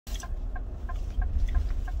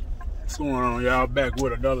What's going on, y'all? Back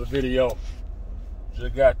with another video.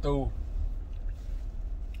 Just got through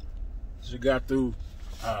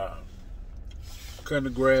cutting the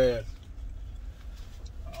grass,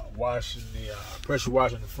 pressure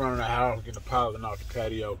washing the front of the house, getting the pollen off the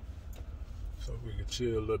patio, so we can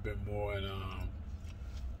chill a little bit more and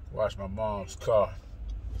wash my mom's car.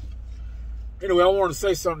 Anyway, I want to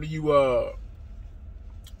say something to you, to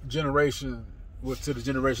the generation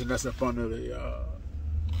that's up under the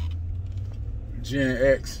Gen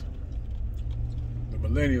X, the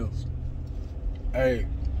Millennials. Hey,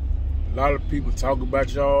 a lot of people talk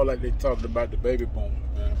about y'all like they talked about the baby boomers,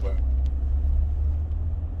 man, but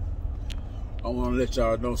I want to let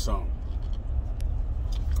y'all know something.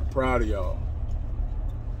 I'm proud of y'all.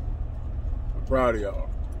 I'm proud of y'all.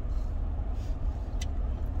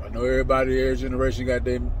 I know every generation got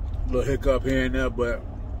their little hiccup here and there, but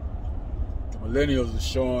the Millennials are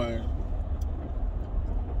showing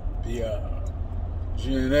the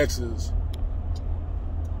Gen Xers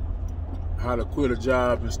how to quit a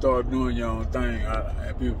job and start doing your own thing.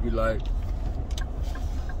 And people be like,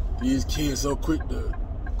 these kids so quick to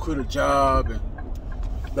quit a job and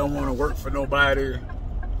don't want to work for nobody.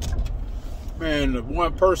 Man, the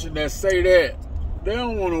one person that say that, they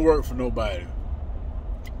don't want to work for nobody.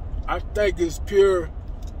 I think it's pure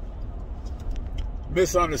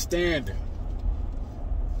misunderstanding.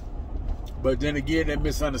 But then again, that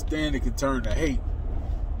misunderstanding can turn to hate.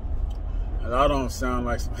 And I don't sound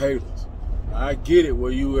like some haters. I get it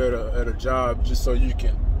where you at a job just so you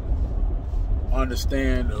can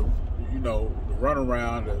understand the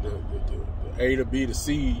runaround, the A to B to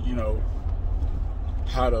C,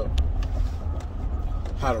 how to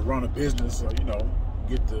run a business, or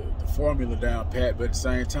get the formula down pat. But at the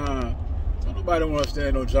same time, don't nobody want to stay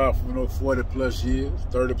in no job for 40 plus years,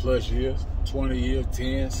 30 plus years, 20 years,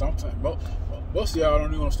 10, sometimes. Most of y'all don't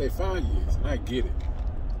even want to stay 5 years, and I get it.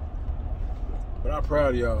 But I'm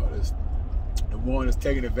proud of y'all. It's the one that's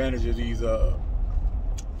taking advantage of these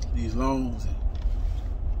loans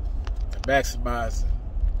and maximizing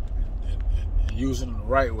and using them the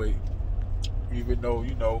right way. Even though,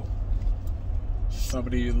 some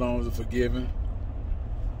of these loans are forgiven.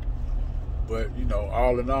 But,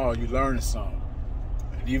 all in all, you're learning something.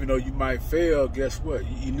 And even though you might fail, guess what?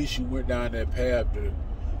 At least you went down that path to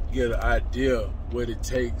get an idea what it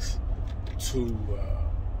takes to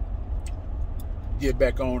get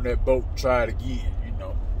back on that boat and try it again,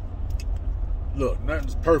 Look,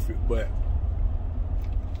 nothing's perfect, but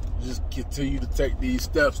just continue to take these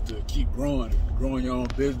steps to keep growing your own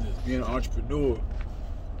business, being an entrepreneur,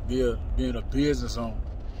 being a business owner.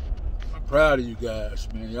 I'm proud of you guys,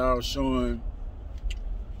 man. Y'all showing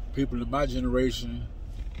people in my generation,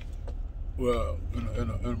 well,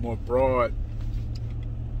 in a more broad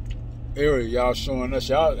area, y'all showing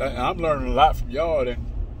us. I'm learning a lot from y'all than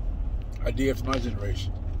I did from my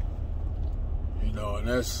generation. And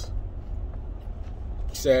that's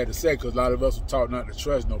sad to say, because a lot of us were taught not to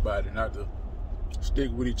trust nobody, not to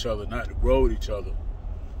stick with each other, not to grow with each other.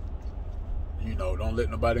 Don't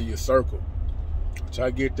let nobody in your circle. Which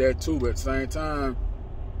I get that too, but at the same time,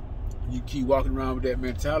 you keep walking around with that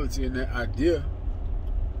mentality and that idea,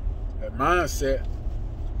 that mindset,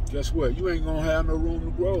 guess what? You ain't gonna have no room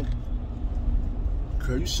to grow.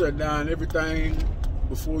 Because you shut down everything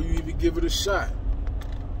before you even give it a shot.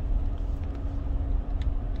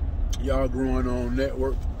 Y'all growing on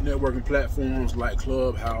networking platforms like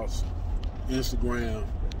Clubhouse, Instagram,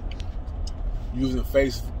 using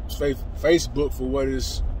Facebook for what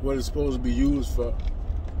it's supposed to be used for.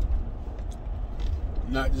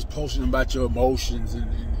 Not just posting about your emotions and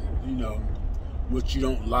what you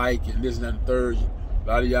don't like and this and that and the third. A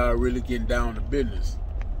lot of y'all are really getting down to business.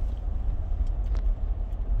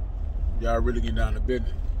 Y'all really getting down to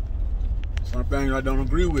business. Some things I don't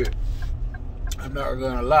agree with. I'm not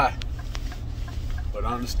gonna lie. But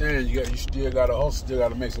I understand you still gotta hustle, still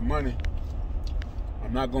gotta make some money.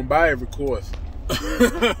 I'm not gonna buy every course.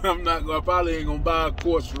 I probably ain't gonna buy a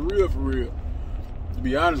course for real. To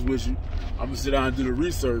be honest with you, I'm gonna sit down and do the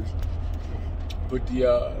research. But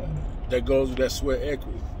that goes with that sweat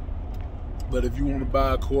equity. But if you want to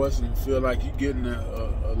buy a course and feel like you're getting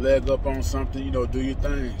a leg up on something, do your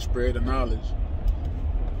thing, spread the knowledge.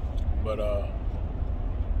 But I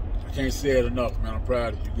can't say it enough, man. I'm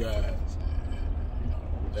proud of you guys.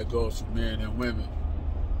 That goes for men and women.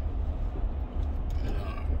 And,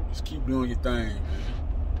 just keep doing your thing, man.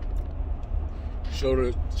 Show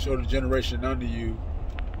the generation under you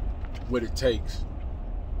what it takes.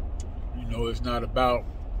 It's not about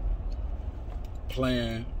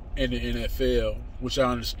playing in the NFL, which I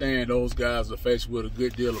understand those guys are faced with a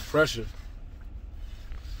good deal of pressure.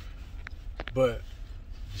 But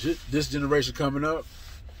this generation coming up,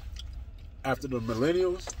 after the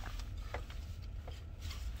millennials,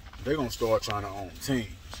 they're going to start trying to own teams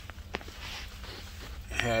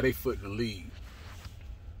and have their foot in the league.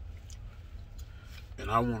 And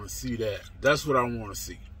I want to see that. That's what I want to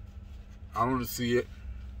see. I want to see it,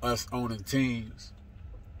 us owning teams,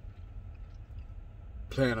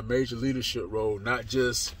 playing a major leadership role, not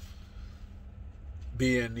just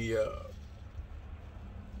being the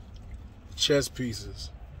chess pieces,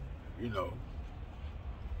 you know,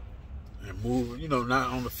 and moving, you know, not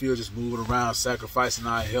on the field, just moving around, sacrificing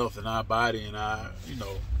our health and our body and our, you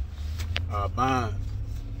know, our mind.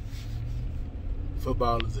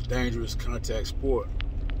 Football is a dangerous contact sport.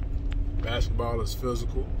 Basketball is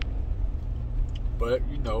physical. But,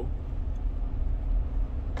 you know,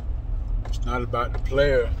 it's not about the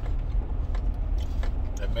player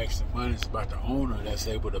that makes the money. It's about the owner that's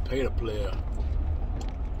able to pay the player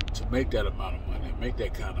to make that amount of money, make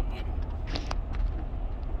that kind of money.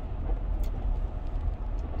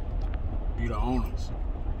 Be the owners.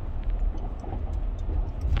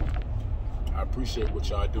 I appreciate what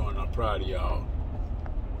y'all doing. I'm proud of y'all.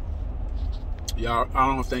 I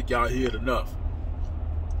don't think y'all hear it enough.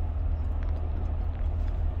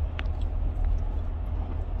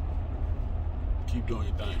 Keep doing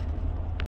your thing.